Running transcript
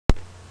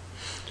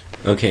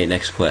Okay,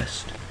 next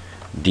quest.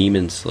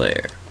 Demon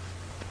Slayer.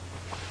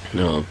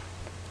 No.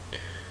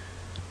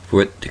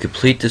 To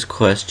complete this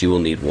quest, you will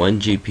need 1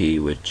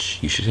 GP, which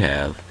you should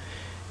have,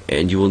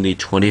 and you will need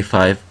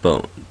 25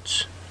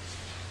 bones.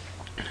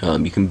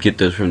 You can get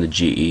those from the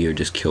GE or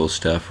just kill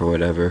stuff or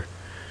whatever.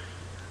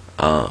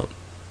 You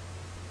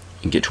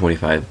can get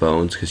 25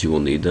 bones because you will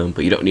need them,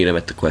 but you don't need them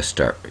at the quest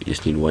start. You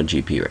just need 1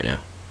 GP right now.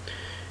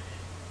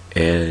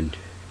 And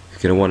you're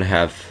going to want to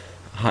have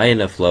high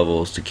enough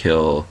levels to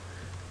kill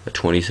a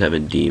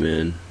 27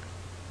 demon.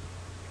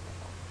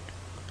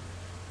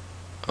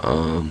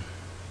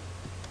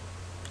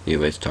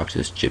 Anyways, talk to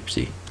this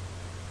gypsy.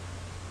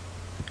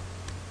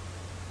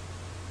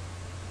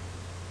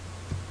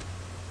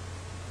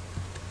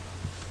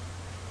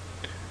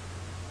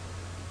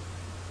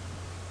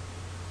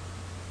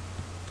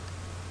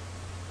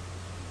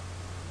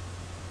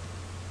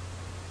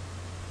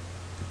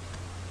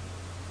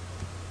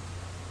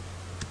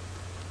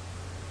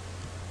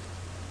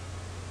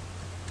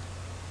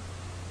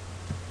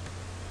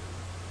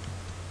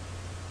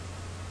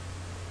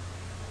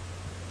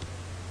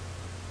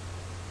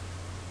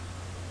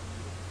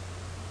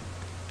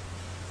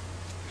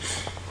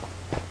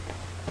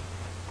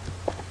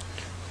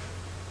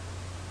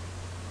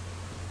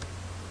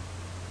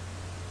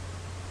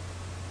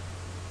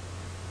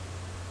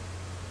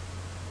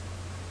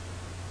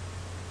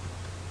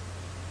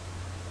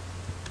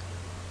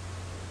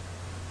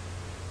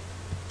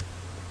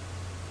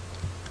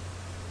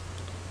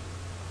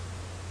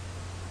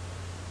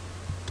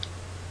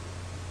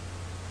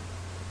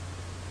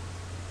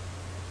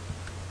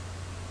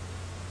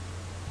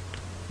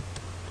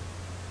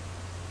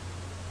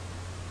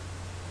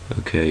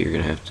 Okay, you're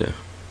gonna have to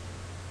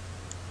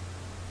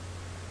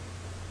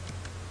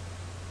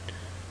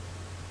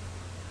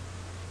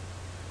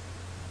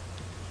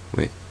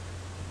wait.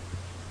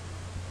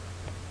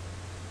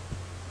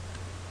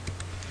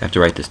 I have to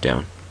write this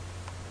down.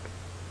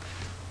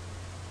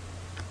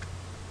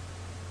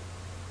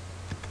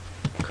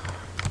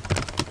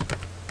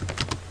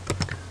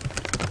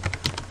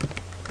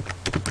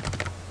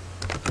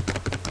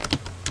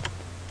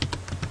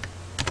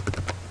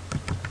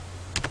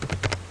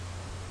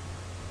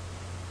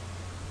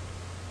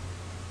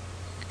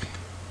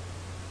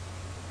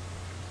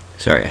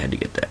 Sorry, I had to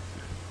get that.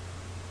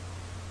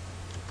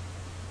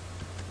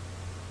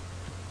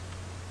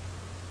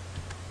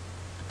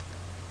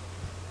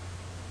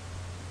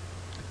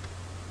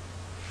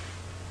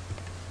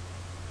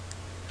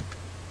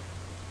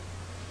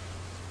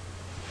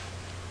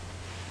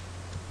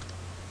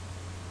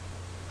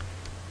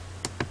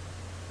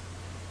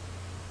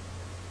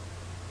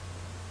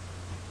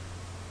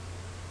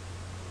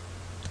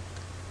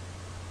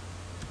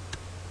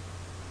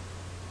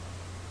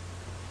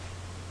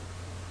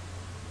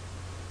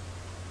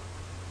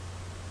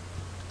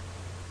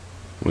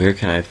 Where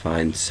can I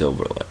find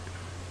Silverlight?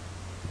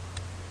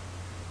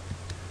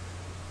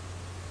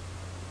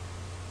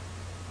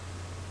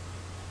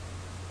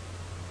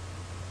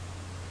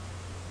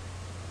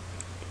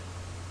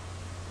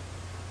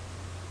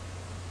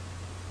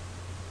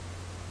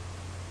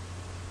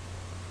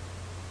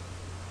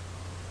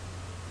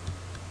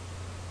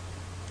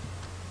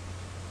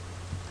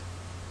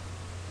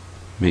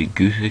 May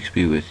Goosix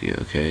be with you.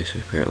 Okay, so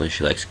apparently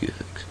she likes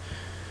Goosix.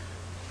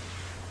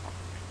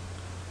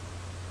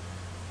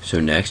 So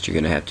next you're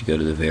going to have to go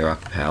to the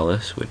Varrock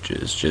Palace, which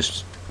is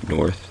just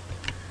north.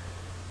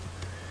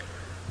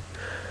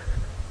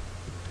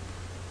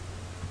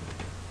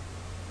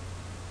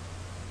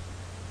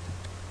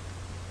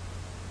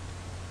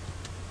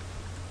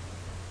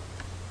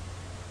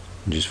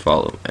 And just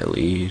follow my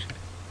lead.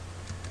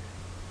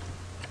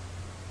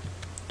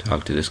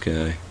 Talk to this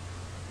guy.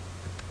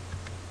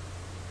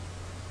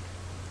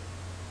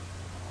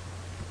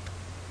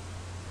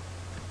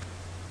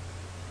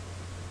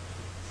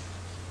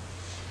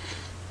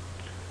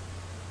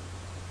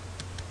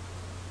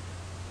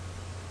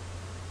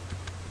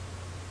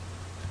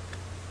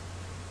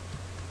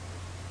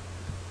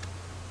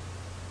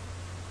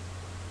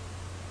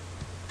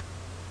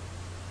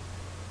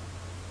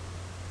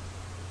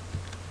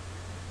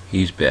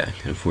 He's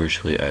back.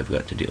 Unfortunately, I've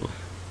got to deal with.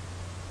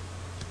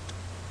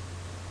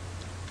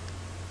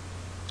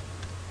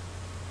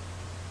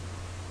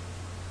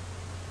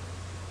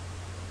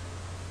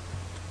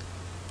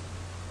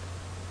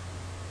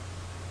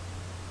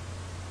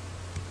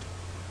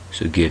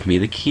 So give me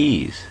the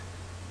keys.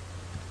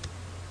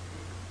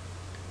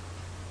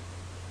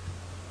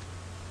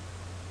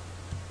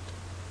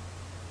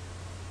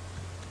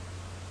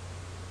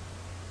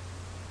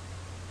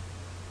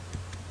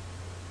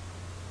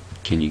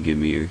 Can you give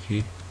me your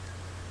key?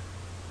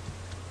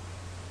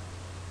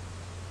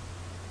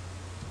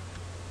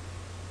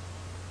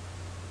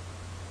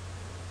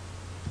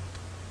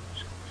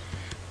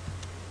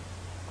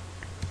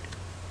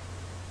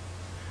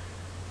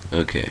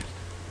 Okay.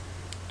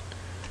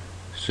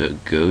 So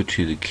go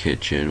to the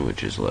kitchen,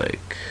 which is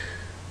like...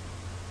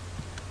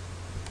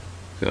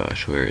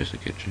 Gosh, where is the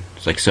kitchen?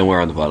 It's like somewhere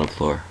on the bottom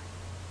floor.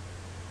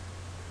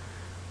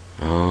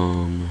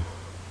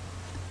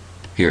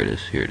 Here it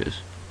is. Here it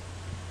is.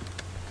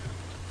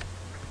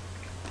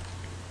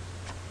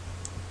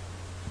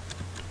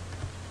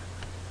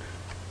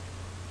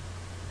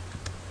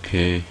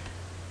 Okay.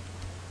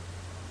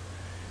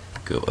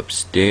 Go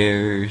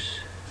upstairs.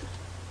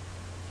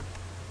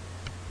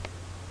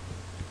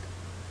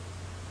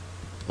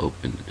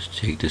 Open this,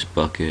 take this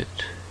bucket.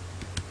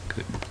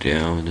 Go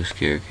down the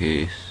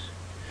staircase.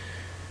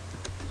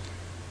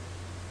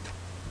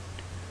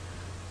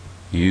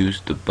 Use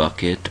the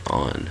bucket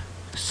on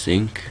the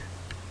sink.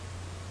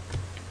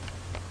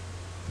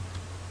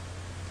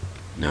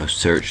 Now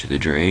search the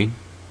drain.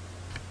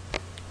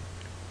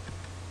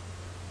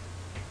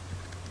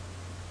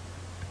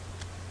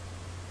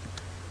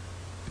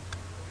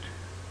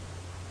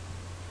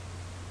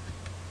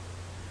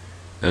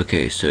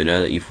 Okay, so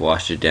now that you've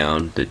washed it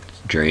down, the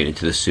drain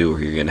into the sewer,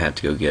 you're gonna have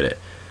to go get it.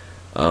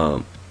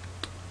 I'm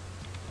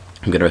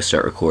gonna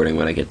start recording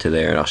when I get to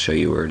there, and I'll show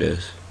you where it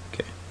is.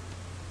 Okay.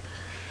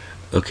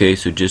 Okay,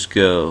 so just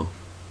go.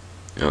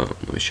 Oh,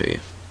 let me show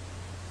you.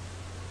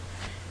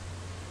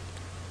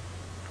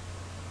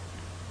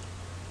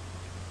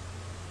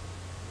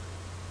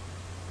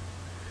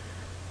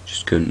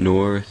 Just go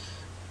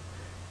north,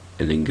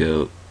 and then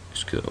go.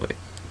 Just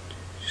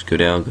go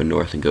down, go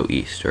north, and go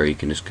east, or you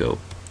can just go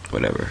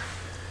whatever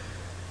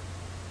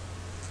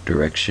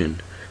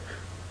direction.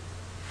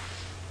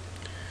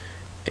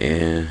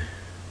 And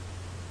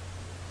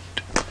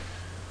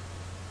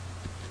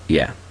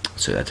yeah,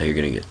 so that's how you're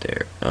gonna get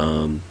there.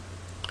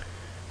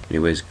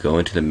 Anyways, go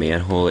into the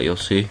manhole that you'll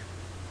see.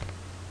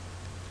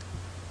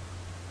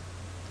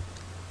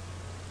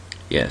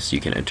 Yes, you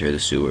can enter the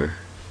sewer.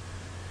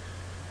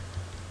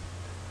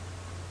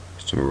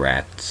 Some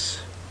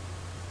rats.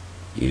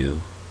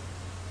 You.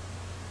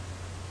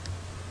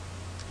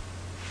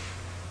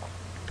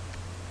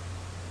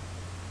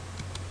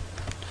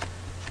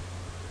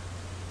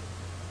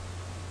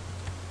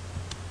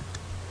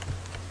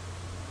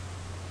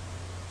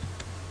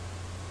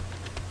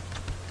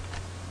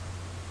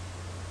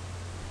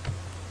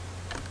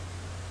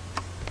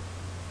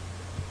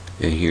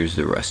 And here's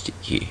the rusty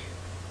key.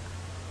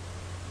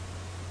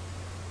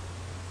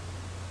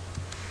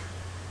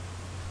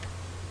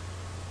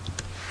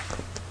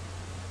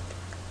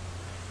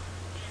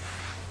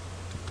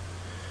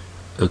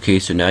 Okay,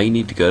 so now you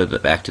need to go to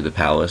back to the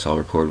palace. I'll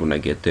record when I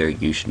get there.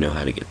 You should know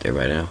how to get there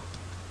by now.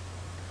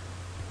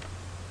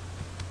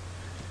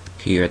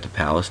 Okay, you're at the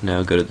palace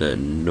now. Go to the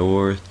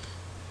northwest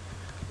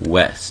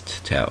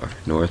tower.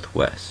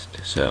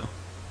 Northwest. So.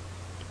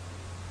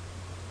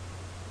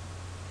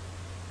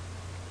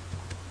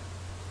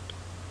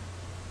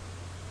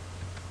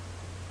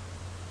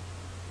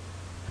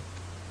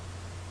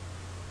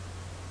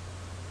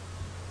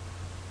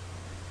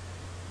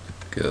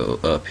 Go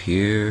up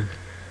here.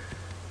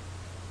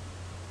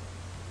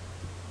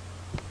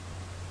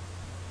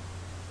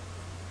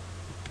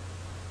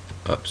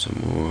 Up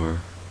some more.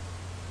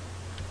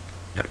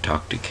 Now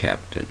talk to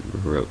Captain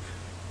Rope.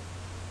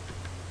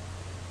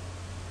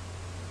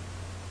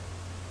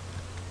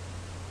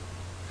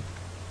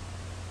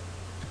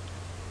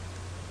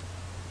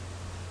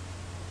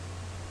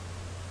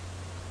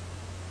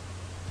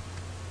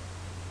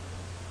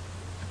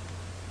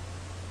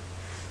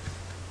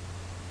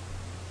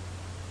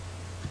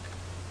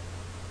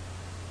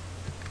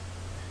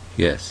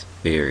 Yes,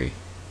 very.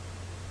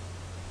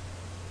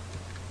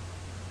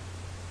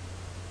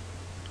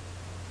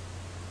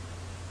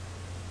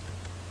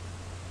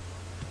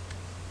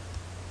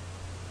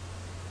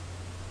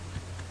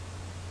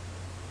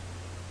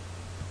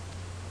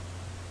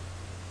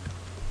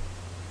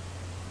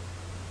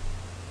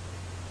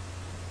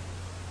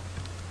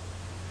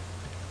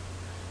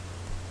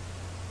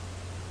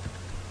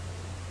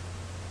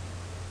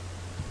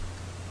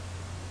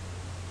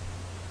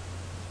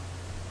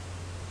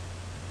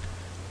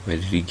 Why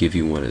did he give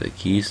you one of the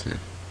keys then?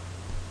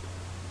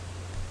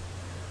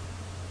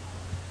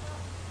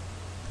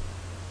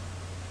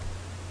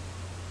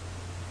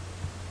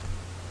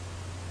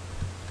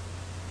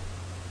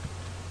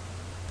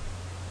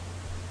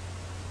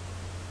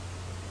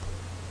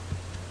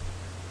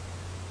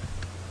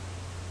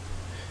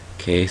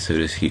 Okay, so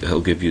he'll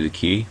give you the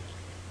key.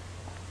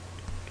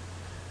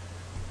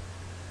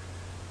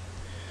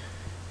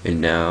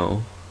 And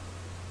now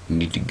you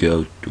need to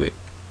go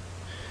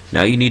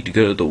Now you need to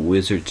go to the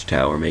wizard's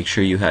tower. Make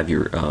sure you have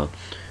your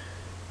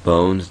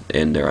bones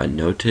and they're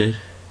unnoted.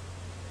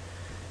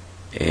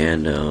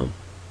 And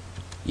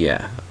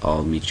yeah,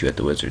 I'll meet you at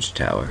the wizard's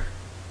tower.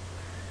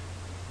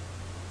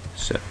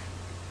 So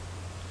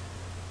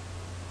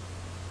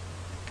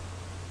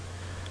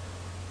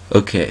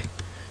okay,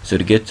 so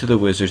to get to the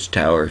wizard's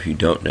tower, if you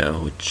don't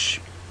know,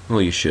 which,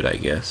 well, you should, I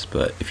guess,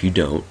 but if you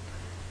don't,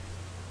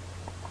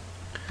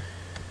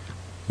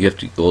 you have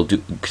to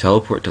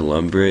teleport to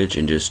Lumbridge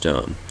and just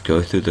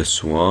go through the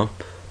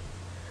swamp,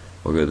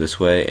 or go this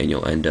way, and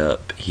you'll end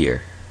up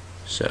here.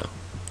 So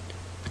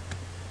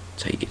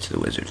that's how you get to the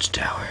wizard's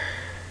tower.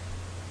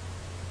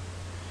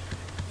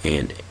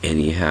 And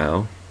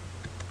anyhow,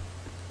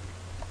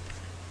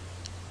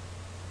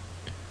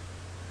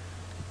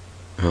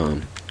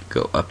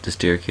 go up the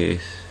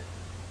staircase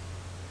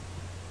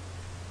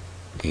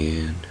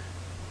and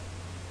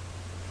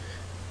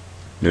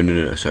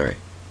no, sorry.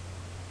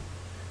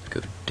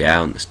 Go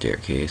down the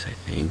staircase, I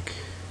think.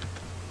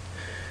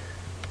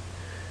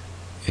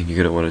 And you're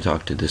gonna want to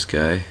talk to this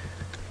guy.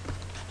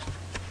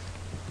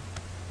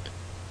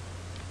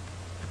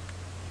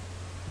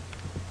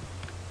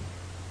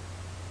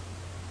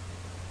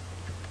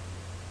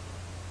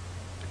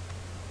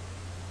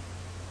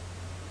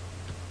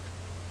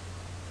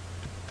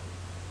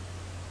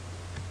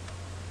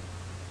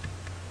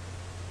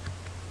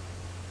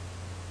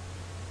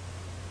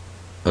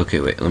 Okay,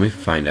 wait, let me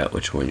find out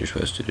which one you're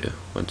supposed to do.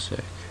 One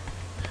sec.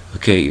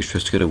 Okay, you're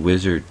supposed to go to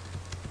wizard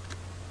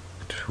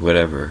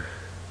whatever.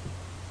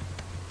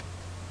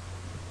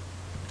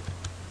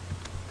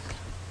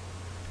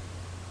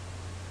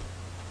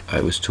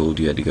 I was told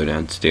you had to go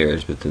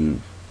downstairs, but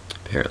then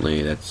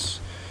apparently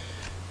that's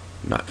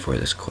not for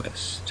this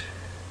quest.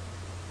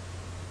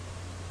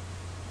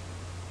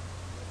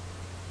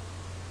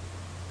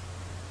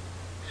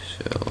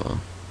 So,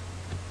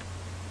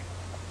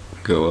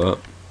 go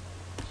up.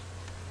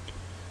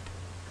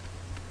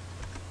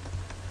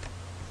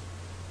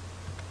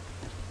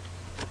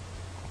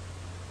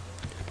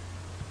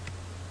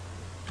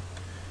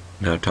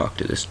 Now talk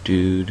to this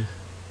dude.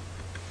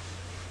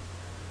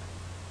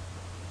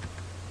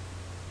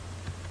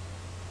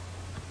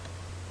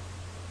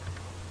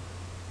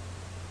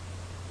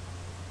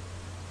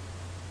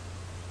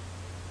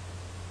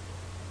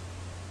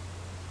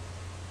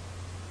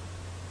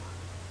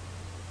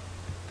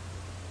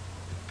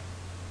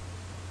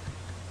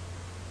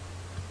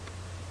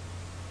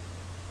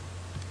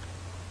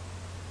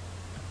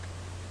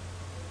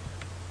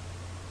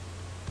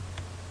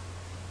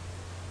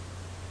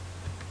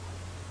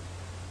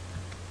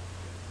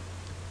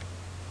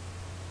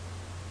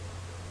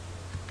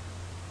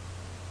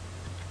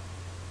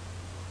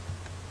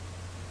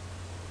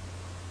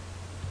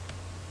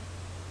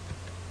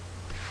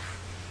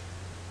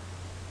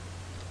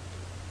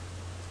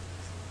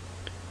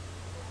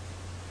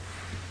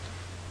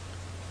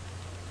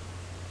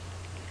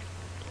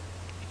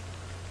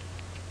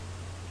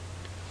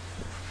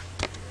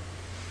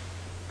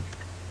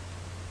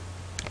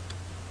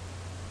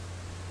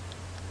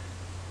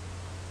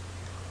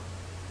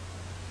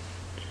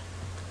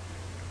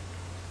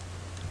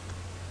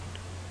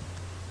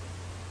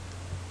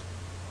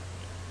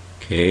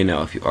 Okay,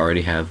 now if you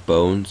already have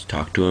bones,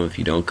 talk to him. If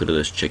you don't, go to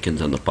those chickens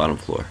on the bottom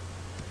floor.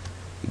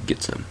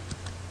 Get some.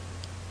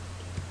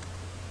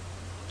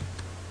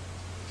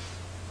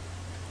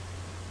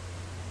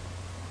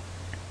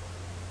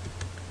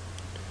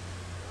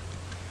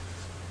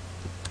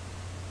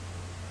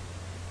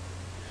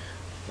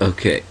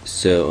 Okay,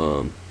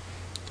 so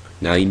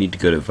now you need to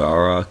go to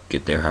Varrock,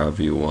 get there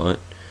however you want,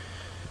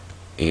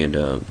 and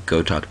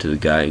go talk to the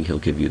guy and he'll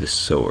give you the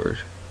sword.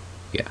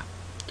 Yeah.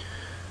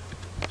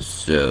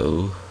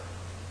 So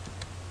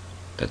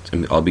that's,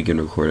 I'll begin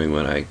recording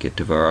when I get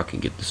to Varrock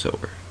and get the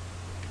sword.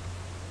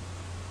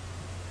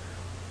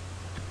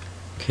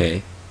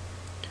 Okay.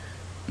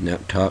 Now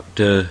talk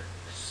to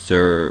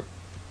Sir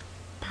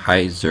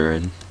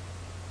Paizerin.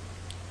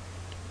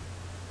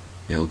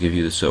 He'll give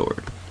you the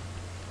sword.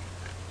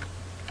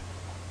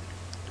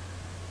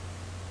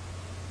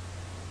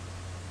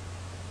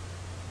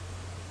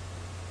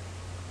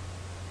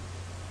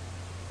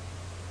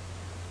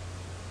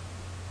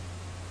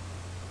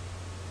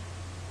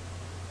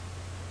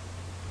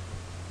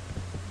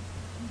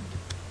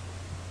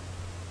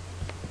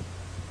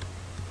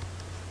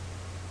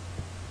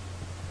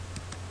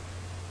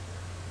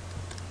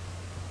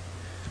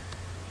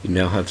 You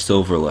now have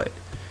Silverlight.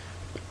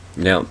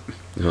 Now,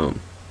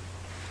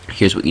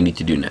 here's what you need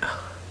to do now.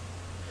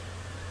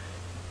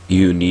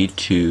 You need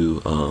to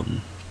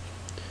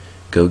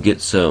go get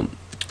some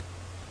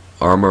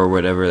armor or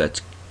whatever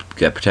that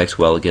protects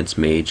well against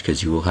mage,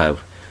 because you will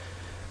have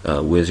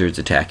wizards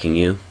attacking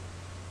you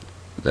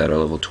that are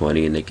level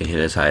 20 and they can hit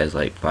as high as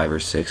like 5 or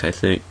 6, I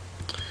think.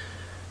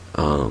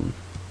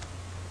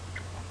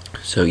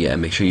 So yeah,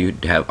 make sure you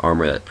have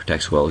armor that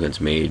protects well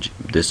against mage.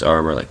 This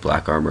armor, like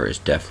black armor, is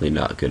definitely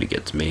not good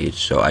against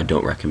mage, so I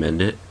don't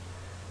recommend it.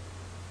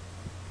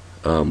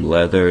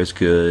 Leather is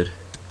good,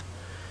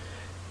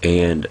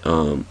 and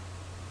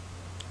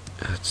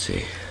let's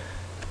see.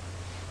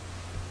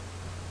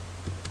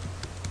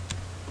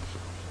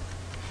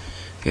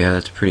 Yeah,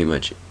 that's pretty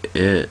much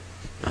it.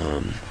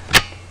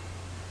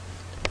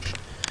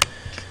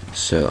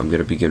 So I'm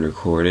gonna begin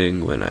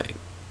recording when I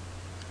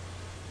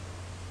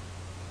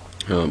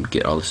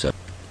get all this stuff.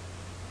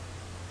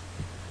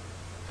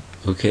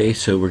 Okay,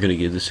 so we're gonna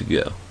give this a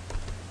go.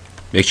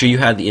 Make sure you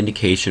have the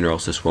indication, or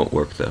else this won't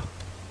work though.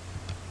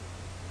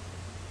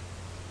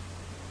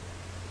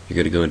 You're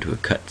gonna go into a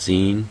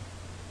cutscene.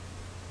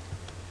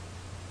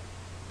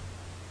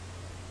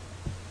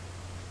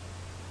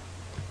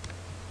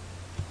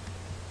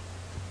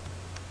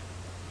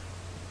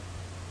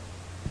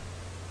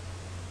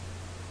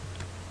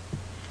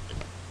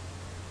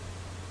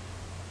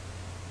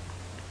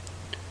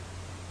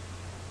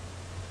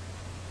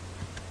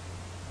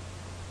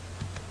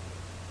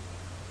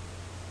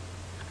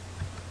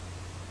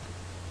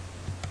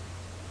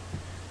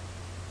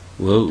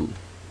 Whoa.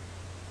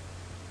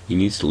 He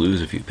needs to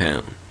lose a few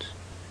pounds.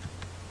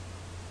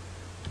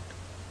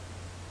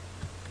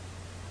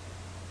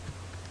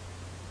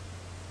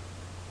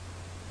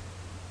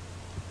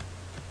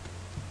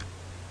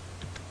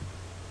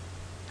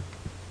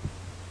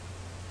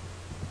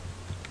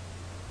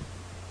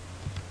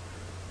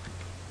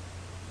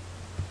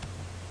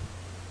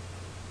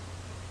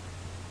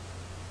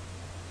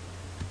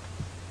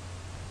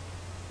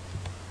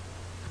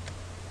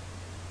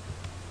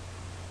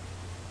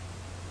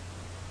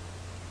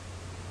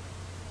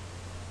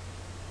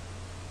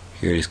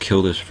 Here, just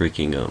kill this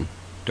freaking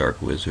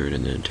dark wizard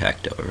and then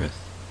attack Delrith.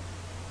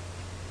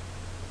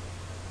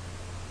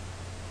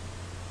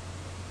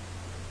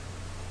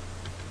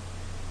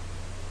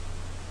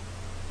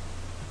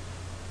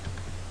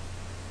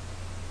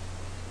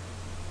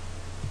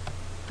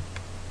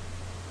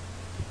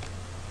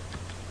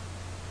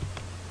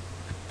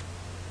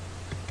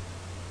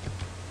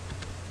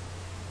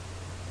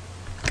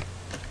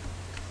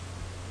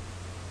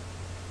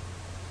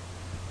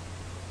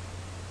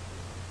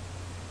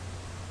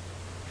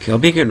 Okay, I'll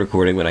begin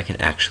recording when I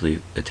can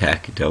actually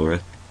attack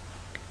Delrith.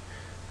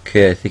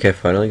 Okay, I think I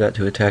finally got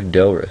to attack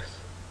Delrith.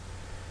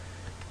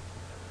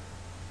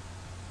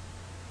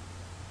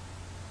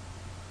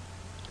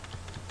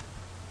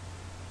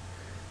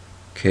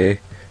 Okay,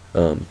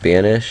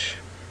 banish.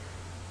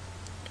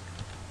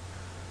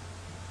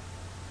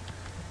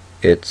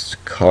 It's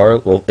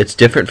well, it's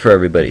different for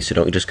everybody, so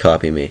don't just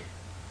copy me.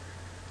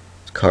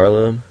 It's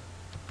Carlum,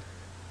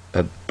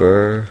 a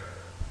burr,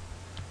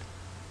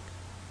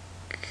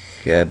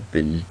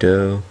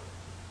 Cabindo,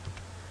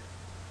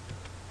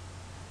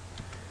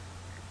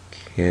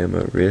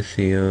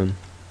 Camarithrium,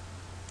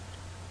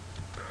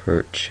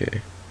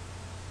 Perche.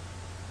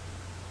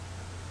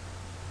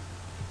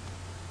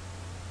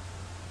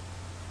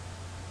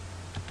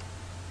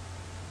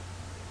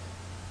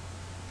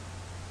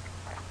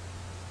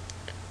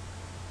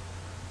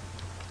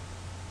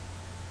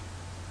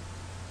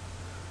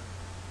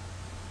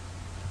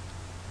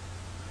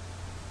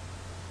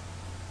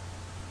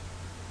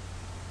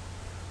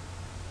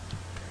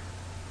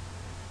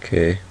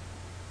 Okay,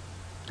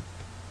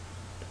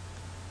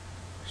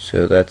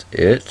 so that's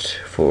it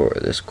for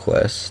this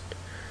quest.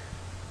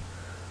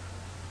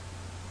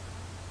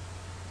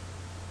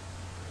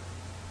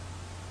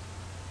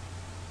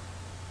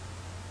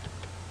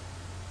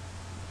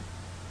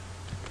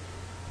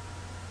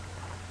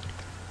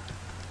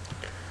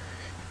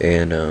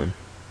 And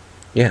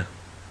yeah,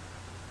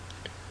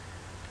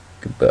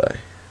 goodbye.